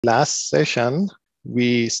Last session,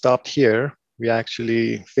 we stopped here. We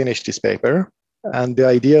actually finished this paper. And the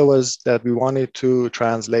idea was that we wanted to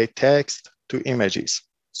translate text to images.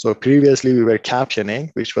 So previously we were captioning,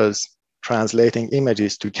 which was translating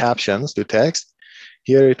images to captions, to text.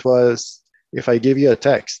 Here it was, if I give you a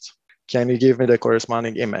text, can you give me the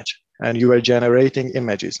corresponding image? And you were generating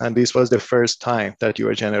images. And this was the first time that you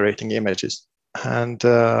were generating images. And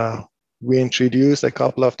we introduced a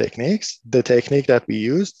couple of techniques. The technique that we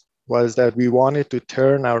used was that we wanted to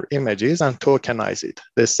turn our images and tokenize it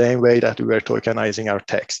the same way that we were tokenizing our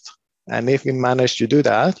text. And if we manage to do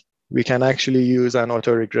that, we can actually use an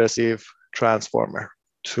autoregressive transformer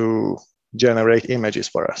to generate images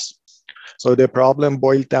for us. So the problem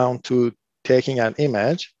boiled down to taking an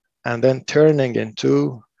image and then turning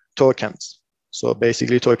into tokens. So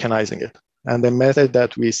basically tokenizing it. And the method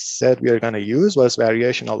that we said we are going to use was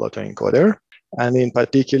variational autoencoder, and in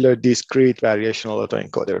particular, discrete variational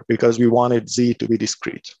autoencoder, because we wanted Z to be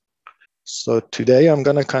discrete. So today I'm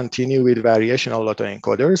going to continue with variational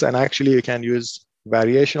autoencoders, and actually you can use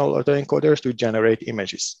variational autoencoders to generate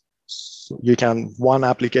images. So you can, one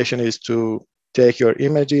application is to take your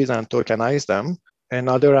images and tokenize them.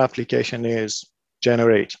 Another application is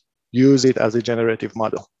use it as a generative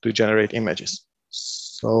model to generate images.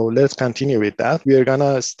 So let's continue with that. We are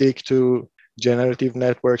gonna stick to generative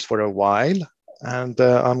networks for a while, and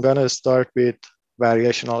I'm gonna start with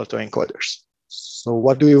variational autoencoders. So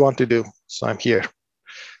what do we want to do? So I'm here.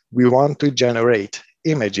 We want to generate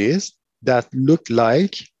images that look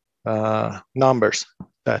like numbers,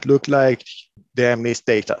 that look like the MNIST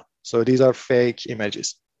data. So these are fake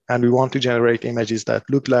images. And we want to generate images that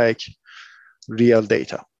look like real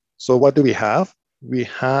data. So what do we have? We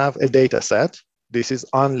have a data set. This is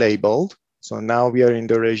unlabeled. So now we are in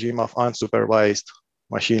the regime of unsupervised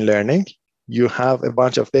machine learning. You have a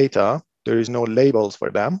bunch of data. There is no labels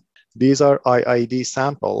for them. These are IID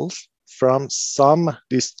samples from some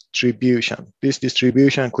distribution. This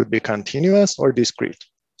distribution could be continuous or discrete.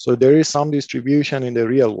 So there is some distribution in the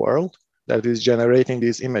real world that is generating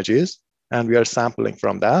these images, and we are sampling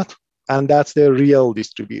from that. And that's the real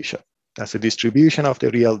distribution. That's the distribution of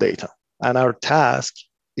the real data. And our task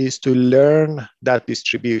is to learn that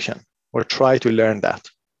distribution, or try to learn that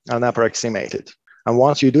and approximate it. And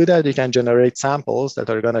once you do that, you can generate samples that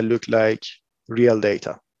are going to look like real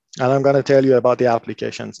data. And I'm going to tell you about the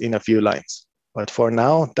applications in a few lines. But for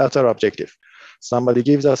now, that's our objective. Somebody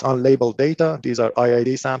gives us unlabeled data. These are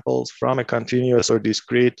IID samples from a continuous or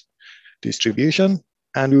discrete distribution.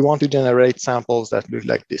 And we want to generate samples that look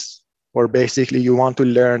like this. Or basically, you want to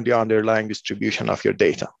learn the underlying distribution of your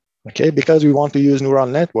data. Okay, because we want to use neural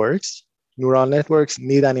networks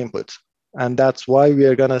need an input. And that's why we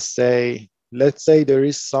are going to say, let's say there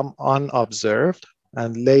is some unobserved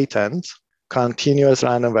and latent continuous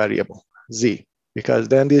random variable, Z, because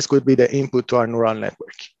then this could be the input to our neural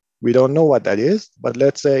network. We don't know what that is, but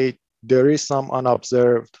let's say there is some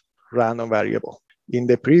unobserved random variable. In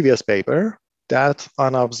the previous paper, that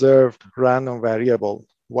unobserved random variable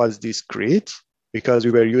was discrete because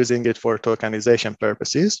we were using it for tokenization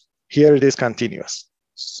purposes. Here it is continuous.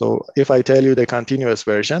 So if I tell you the continuous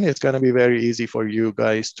version, it's going to be very easy for you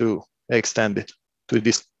guys to extend it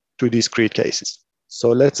to discrete cases.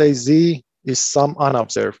 So let's say Z is some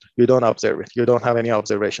unobserved. You don't observe it. You don't have any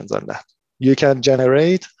observations on that. You can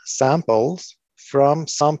generate samples from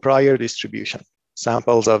some prior distribution,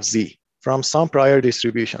 samples of Z from some prior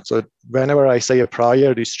distribution. So whenever I say a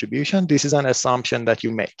prior distribution, this is an assumption that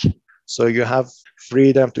you make. So you have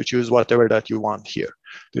freedom to choose whatever that you want here.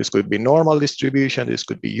 This could be normal distribution, this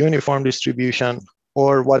could be uniform distribution,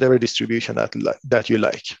 or whatever distribution that you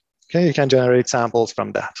like. Okay, you can generate samples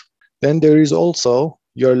from that. Then there is also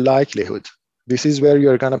your likelihood. This is where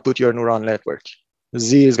you're going to put your neural network.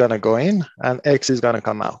 Z is going to go in and X is going to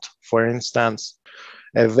come out. For instance,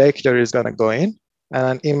 a vector is going to go in and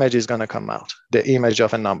an image is going to come out, the image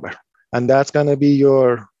of a number. And that's going to be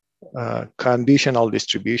your conditional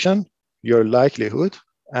distribution, your likelihood.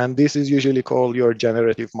 And this is usually called your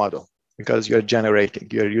generative model because you're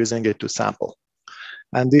using it to sample.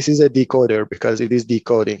 And this is a decoder because it is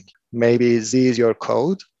decoding. Maybe Z is your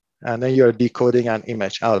code, and then you're decoding an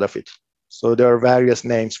image out of it. So there are various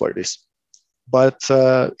names for this. But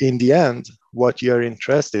in the end, what you're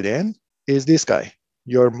interested in is this guy,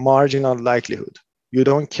 your marginal likelihood. You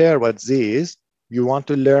don't care what Z is. You want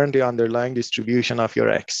to learn the underlying distribution of your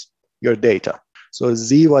X, your data. So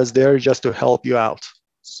Z was there just to help you out.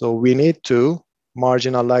 So we need to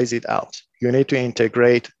marginalize it out. You need to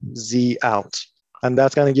integrate Z out. And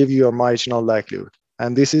that's going to give you your marginal likelihood.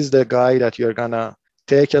 And this is the guy that you're going to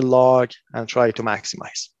take a log and try to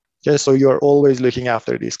maximize. Okay, so you're always looking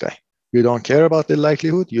after this guy. You don't care about the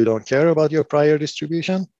likelihood. You don't care about your prior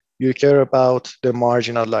distribution. You care about the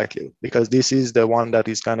marginal likelihood because this is the one that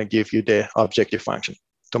is going to give you the objective function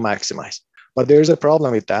to maximize. But there's a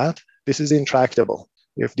problem with that. This is intractable.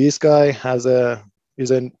 If this guy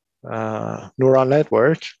is a neural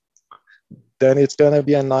network, then it's going to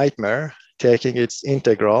be a nightmare taking its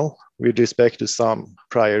integral with respect to some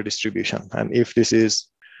prior distribution. And if this is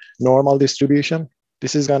normal distribution,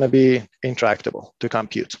 this is going to be intractable to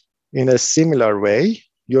compute. In a similar way,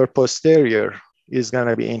 your posterior is going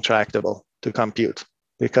to be intractable to compute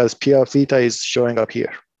because P of theta is showing up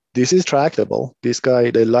here. This is tractable. This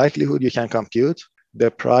guy, the likelihood you can compute, the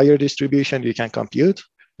prior distribution you can compute,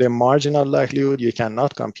 the marginal likelihood you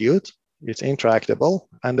cannot compute, it's intractable,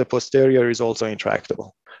 and the posterior is also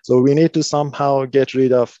intractable. So we need to somehow get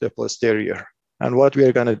rid of the posterior. And what we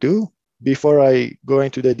are going to do, before I go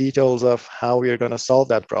into the details of how we are going to solve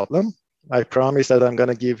that problem, I promise that I'm going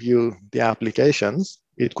to give you the applications.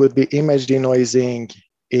 It could be image denoising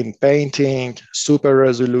in painting, super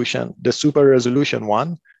resolution. The super resolution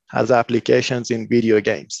one has applications in video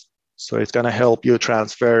games. So it's going to help you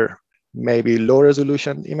transfer maybe low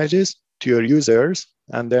resolution images to your users,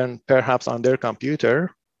 and then perhaps on their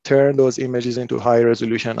computer, turn those images into high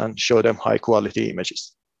resolution and show them high quality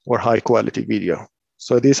images or high quality video.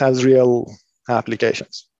 So this has real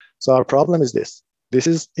applications. So our problem is this. This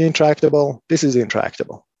is intractable. This is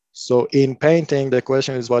intractable. So in painting, the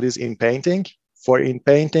question is, what is in painting? For in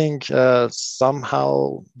painting,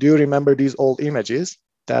 somehow, do you remember these old images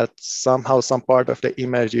that somehow some part of the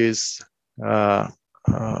image is not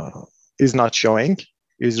showing,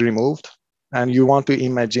 is removed, and you want to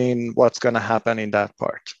imagine what's going to happen in that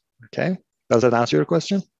part? Okay, does that answer your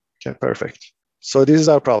question? Okay, perfect. So this is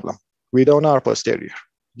our problem. We don't know our posterior.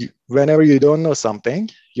 Whenever you don't know something,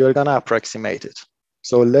 you're going to approximate it.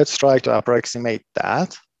 So let's try to approximate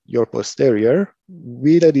that, your posterior,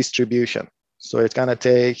 with a distribution. So it's going to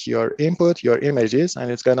take your input, your images,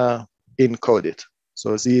 and it's going to encode it.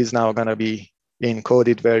 So Z is now going to be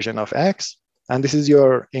encoded version of X. And this is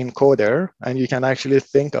your encoder. And you can actually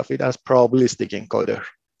think of it as probabilistic encoder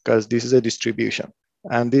because this is a distribution.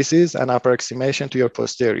 And this is an approximation to your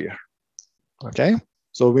posterior. Okay,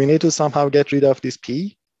 so we need to somehow get rid of this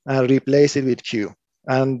P and replace it with Q.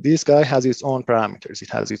 And this guy has its own parameters. It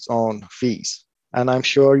has its own fees. And I'm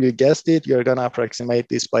sure you guessed it, you're going to approximate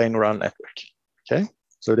this by a neural network. Okay,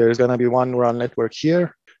 so there's going to be one neural network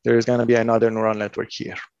here. There's going to be another neural network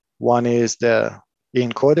here. One is the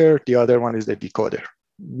encoder, the other one is the decoder.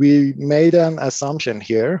 We made an assumption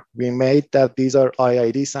here. We made that these are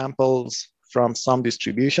IID samples from some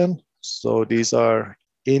distribution. So these are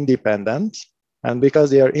independent. And because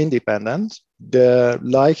they are independent, the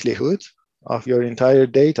likelihood of your entire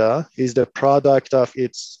data is the product of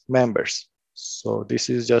its members. So this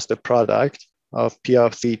is just the product of P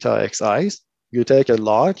of theta xi's. You take a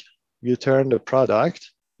log, you turn the product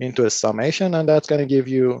into a summation, and that's going to give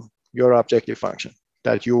you your objective function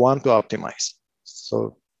that you want to optimize.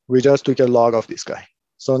 So we just took a log of this guy.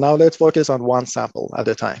 So now let's focus on one sample at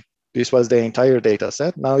a time. This was the entire data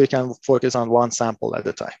set. Now we can focus on one sample at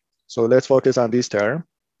a time. So let's focus on this term.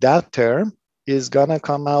 That term is going to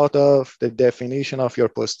come out of the definition of your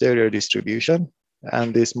posterior distribution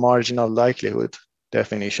and this marginal likelihood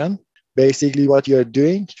definition. Basically, what you're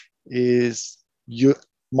doing is you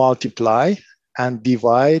multiply and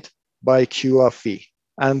divide by Q of phi,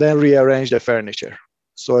 and then rearrange the furniture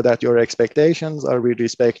so that your expectations are with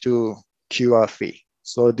respect to Q of phi.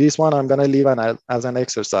 So this one I'm going to leave as an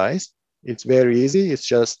exercise. It's very easy. It's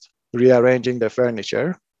just rearranging the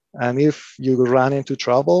furniture. And if you run into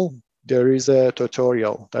trouble, there is a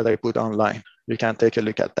tutorial that I put online. You can take a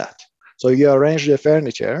look at that. So you arrange the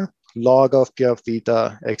furniture. Log of P of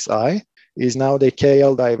theta xi is now the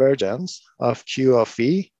KL divergence of Q of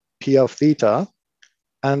phi, P of theta,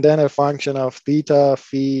 and then a function of theta,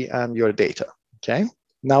 phi, and your data. Okay.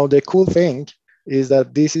 Now the cool thing is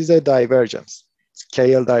that this is a divergence,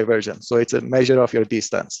 KL divergence. So it's a measure of your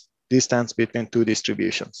distance between two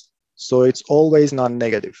distributions. So it's always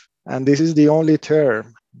non-negative. And this is the only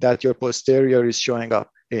term that your posterior is showing up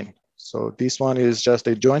in. So this one is just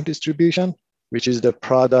a joint distribution, which is the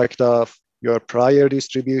product of your prior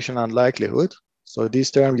distribution and likelihood. So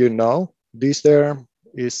this term, you know, this term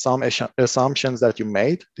is some assumptions that you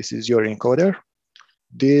made. This is your encoder.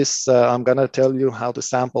 This, I'm gonna tell you how to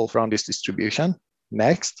sample from this distribution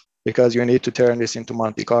next, because you need to turn this into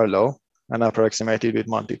Monte Carlo and approximate it with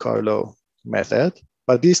Monte Carlo method.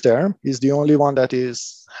 But this term is the only one that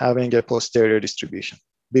is having a posterior distribution.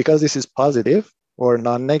 Because this is positive or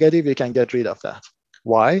non-negative, we can get rid of that.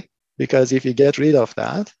 Why? because if you get rid of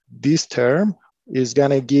that, this term is going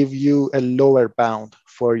to give you a lower bound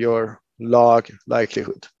for your log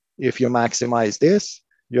likelihood. If you maximize this,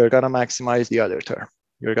 you're going to maximize the other term.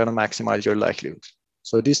 You're going to maximize your likelihood.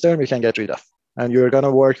 So this term you can get rid of. And you're going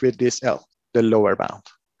to work with this L, the lower bound.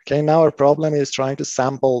 Okay, now our problem is trying to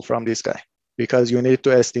sample from this guy, because you need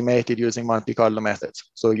to estimate it using Monte Carlo methods.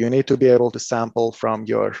 So you need to be able to sample from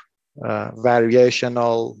your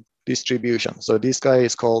variational distribution. So this guy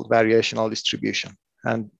is called variational distribution.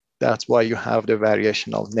 And that's why you have the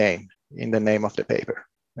variational name in the name of the paper.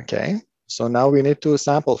 Okay, so now we need to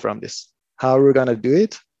sample from this. How are we going to do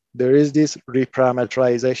it? There is this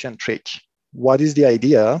reparameterization trick. What is the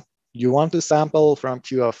idea? You want to sample from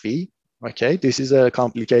Q of V. Okay, this is a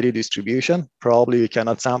complicated distribution. Probably you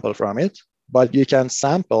cannot sample from it, but you can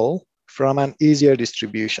sample from an easier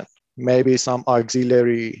distribution, maybe some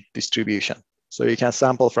auxiliary distribution. So you can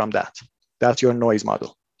sample from that. That's your noise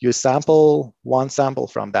model. You sample one sample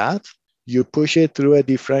from that, you push it through a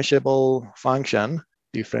differentiable function,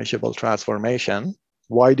 differentiable transformation.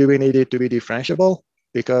 Why do we need it to be differentiable?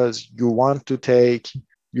 Because you want to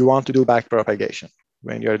do backpropagation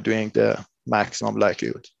when you're doing the maximum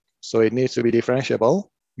likelihood. So it needs to be differentiable.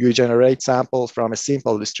 You generate samples from a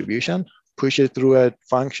simple distribution, push it through a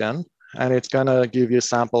function, and it's gonna give you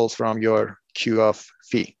samples from your Q of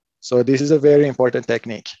phi. So this is a very important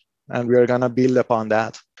technique, and we are gonna build upon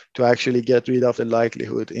that to actually get rid of the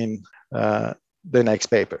likelihood in the next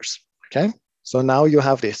papers, okay? So now you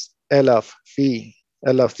have this L of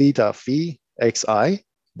theta phi xi.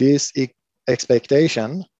 This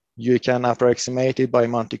expectation, you can approximate it by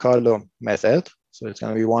Monte Carlo method. So it's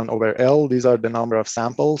going to be 1 over L. These are the number of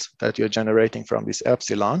samples that you're generating from this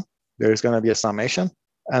epsilon. There's going to be a summation.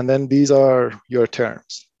 And then these are your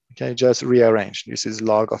terms. Okay, just rearrange. This is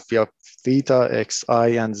log of P of theta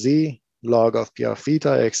xi and z, log of P of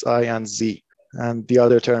theta xi and z. And the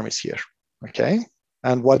other term is here. Okay.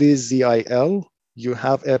 And what is ZIL? You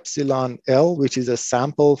have epsilon L, which is a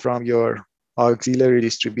sample from your auxiliary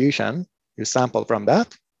distribution. You sample from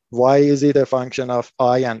that. Why is it a function of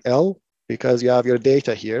I and L? Because you have your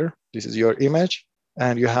data here. This is your image,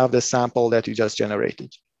 and you have the sample that you just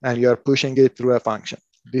generated, and you're pushing it through a function.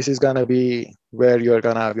 This is going to be where you're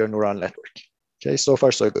going to have your neural network. Okay, so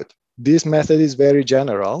far so good. This method is very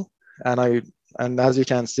general, and as you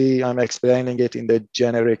can see, I'm explaining it in the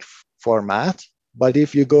generic format. But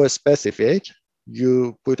if you go specific,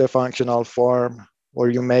 you put a functional form, or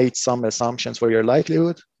you make some assumptions for your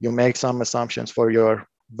likelihood, you make some assumptions for your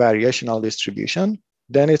variational distribution,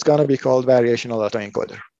 then it's going to be called variational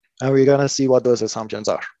autoencoder. And we're going to see what those assumptions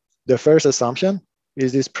are. The first assumption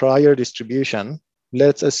is this prior distribution.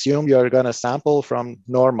 Let's assume you're going to sample from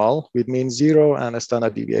normal with mean 0 and a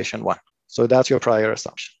standard deviation 1. So that's your prior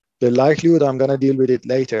assumption. The likelihood, I'm going to deal with it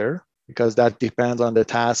later because that depends on the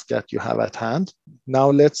task that you have at hand. Now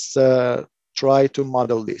let's try to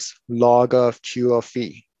model this log of Q of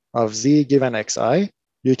phi of z given xi.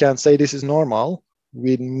 You can say this is normal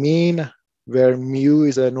with mean where mu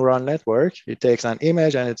is a neural network. It takes an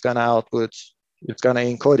image and it's going to output, it's going to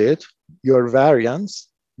encode it. Your variance,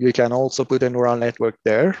 you can also put a neural network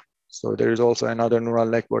there. So there is also another neural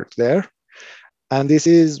network there. And this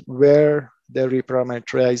is where the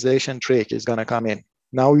reparameterization trick is going to come in.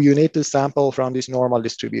 Now you need to sample from this normal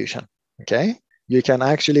distribution, okay? You can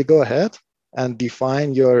actually go ahead and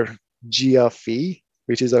define your G of phi,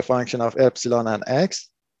 which is a function of epsilon and x,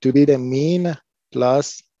 to be the mean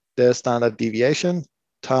plus the standard deviation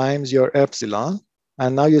times your epsilon.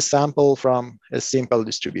 And now you sample from a simple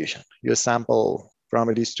distribution. You sample from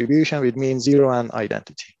a distribution with mean 0 and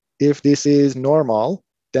identity. If this is normal,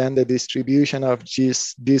 then the distribution of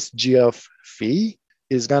this G of phi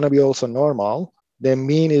is going to be also normal. The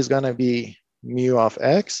mean is going to be mu of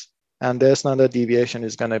x, and the standard deviation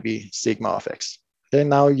is going to be sigma of x. Then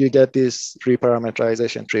now you get this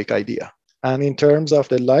reparameterization trick idea. And in terms of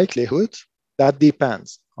the likelihood, that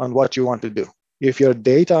depends on what you want to do. If your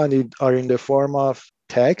data are in the form of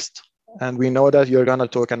text, and we know that you're going to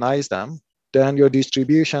tokenize them, then your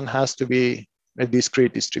distribution has to be a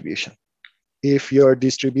discrete distribution. If your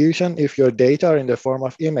data are in the form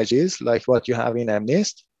of images, like what you have in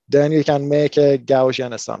MNIST, then you can make a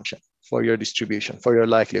Gaussian assumption for your distribution, for your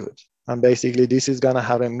likelihood. And basically, this is going to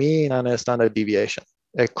have a mean and a standard deviation.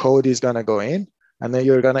 A code is going to go in, and then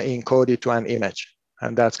you're going to encode it to an image.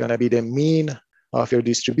 And that's going to be the mean of your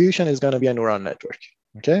distribution is going to be a neural network.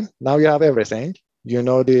 Okay, now you have everything. You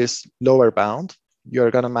know this lower bound.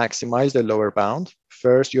 You're going to maximize the lower bound.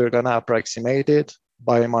 First, you're going to approximate it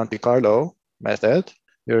by Monte Carlo method.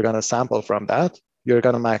 You're going to sample from that. You're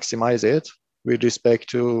going to maximize it with respect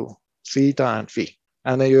to theta and phi.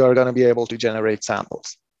 And then you are going to be able to generate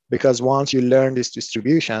samples. Because once you learn this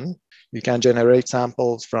distribution, you can generate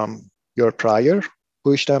samples from your prior,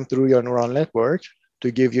 push them through your neural network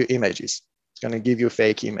to give you images. It's going to give you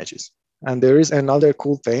fake images. And there is another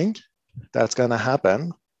cool thing that's going to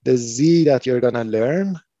happen. The Z that you're going to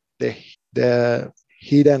learn, the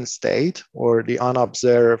hidden state or the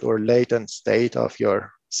unobserved or latent state of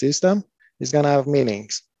your system is going to have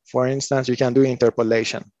meanings. For instance, you can do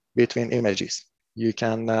interpolation between images. You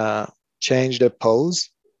can change the pose.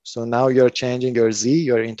 So now you're changing your Z,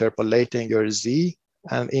 you're interpolating your Z,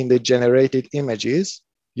 and in the generated images,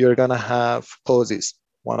 you're going to have poses.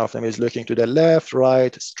 One of them is looking to the left,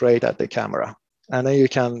 right, straight at the camera. And then you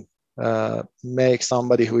can make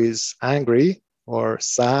somebody who is angry or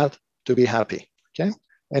sad to be happy. Okay.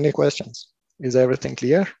 Any questions? Is everything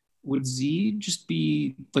clear? Would Z just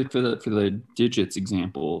be like for the digits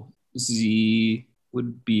example? Z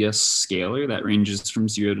would be a scalar that ranges from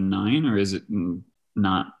 0 to 9, or is it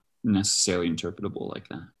not necessarily interpretable like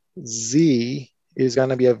that? Z is going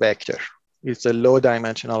to be a vector. It's a low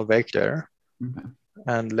dimensional vector. Okay.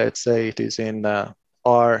 And let's say it is in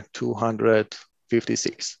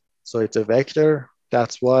R256. So it's a vector.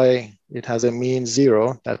 That's why it has a mean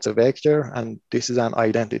 0. That's a vector. And this is an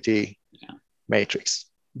identity matrix.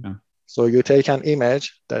 Yeah. So you take an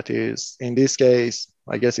image that is, in this case,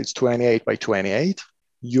 I guess it's 28 by 28.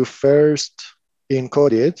 You first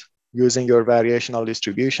encode it using your variational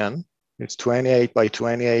distribution. It's 28 by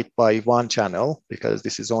 28 by one channel because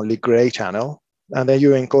this is only gray channel. And then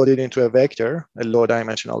you encode it into a vector, a low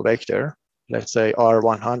dimensional vector, let's say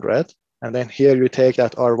R100. And then here you take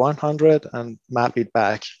that R100 and map it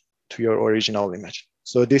back to your original image.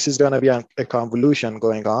 So this is going to be a convolution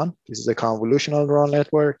going on. This is a convolutional neural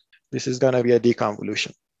network. This is going to be a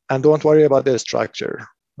deconvolution. And don't worry about the structure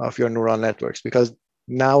of your neural networks because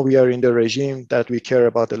now we are in the regime that we care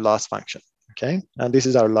about the loss function. Okay. And this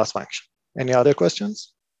is our loss function. Any other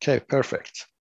questions? Okay, perfect.